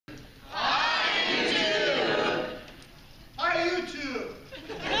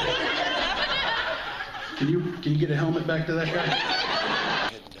Can you get a helmet back to that guy?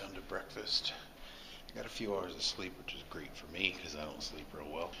 Heading down to breakfast. I got a few hours of sleep, which is great for me because I don't sleep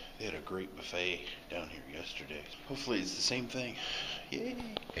real well. They had a great buffet down here yesterday. Hopefully it's the same thing. Yay!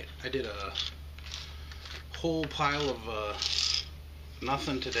 I did a whole pile of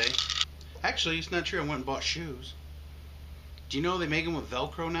nothing today. Actually, it's not true. I went and bought shoes. Do you know they make them with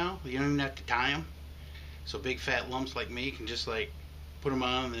Velcro now? You don't even have to tie them. So big fat lumps like me can just like put them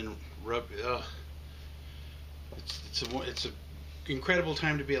on and then rub. Ugh. It's an incredible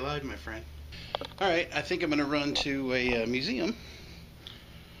time to be alive, my friend. All right, I think I'm going to run to a museum.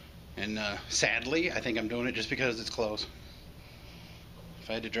 And sadly, I think I'm doing it just because it's close. If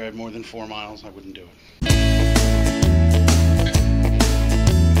I had to drive more than 4 miles, I wouldn't do it.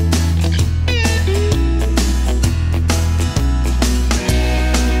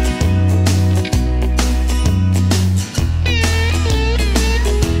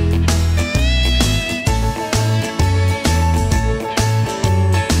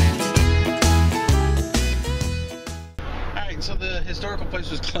 So the historical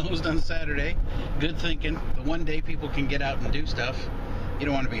place was closed on Saturday. Good thinking. The one day people can get out and do stuff. You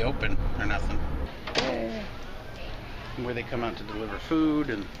don't want to be open or nothing. Where they come out to deliver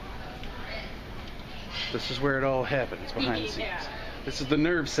food, and this is where it all happens behind the scenes. This is the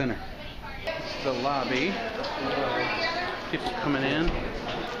Nerve Center. This is the lobby. People coming in.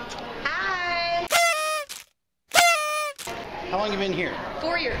 Hi! How long have you been here?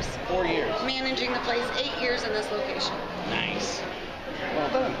 4 years. 4 years. Managing the place, 8 years in this location. Nice. Well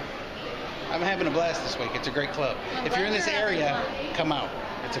done. I'm having a blast this week. It's a great club. If you're in this area, come out.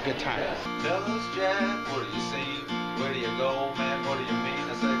 It's a good time. Tell us, Jack, what do you see? Where do you go, man? What do you mean?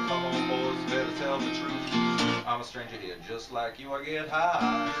 I said, come on, boys, better tell the truth. I'm a stranger here, just like you. I get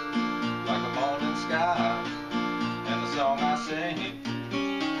high, like a morning sky. And the song I sing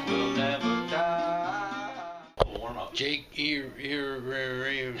will never die. Warm up. Jake, really.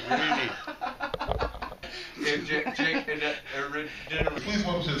 Please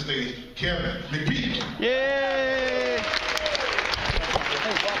welcome to the stage, Kevin McPeek. Yay!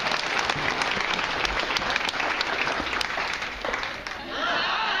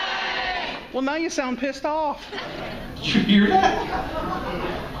 Well, now you sound pissed off. Did you hear that?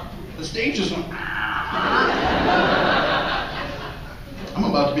 The stage is on. I'm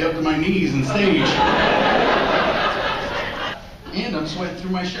about to be up to my knees in stage. And I'm sweating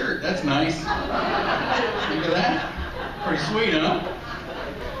through my shirt. That's nice. Look at that. Pretty sweet, huh?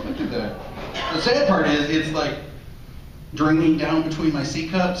 Look at that. The sad part is it's like draining down between my C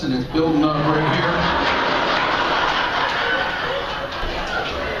cups and it's building up right here.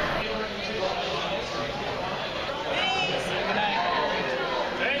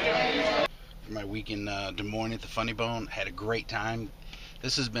 For my week in Des Moines at the Funny Bone, had a great time.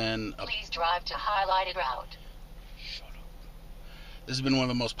 This has been Please drive to highlighted route. This has been one of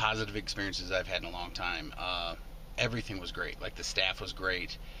the most positive experiences I've had in a long time. Everything was great. Like the staff was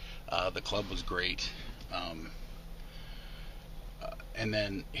great, the club was great, and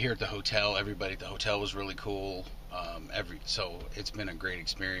then here at the hotel, everybody at the hotel was really cool. So it's been a great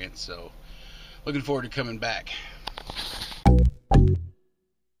experience. So looking forward to coming back.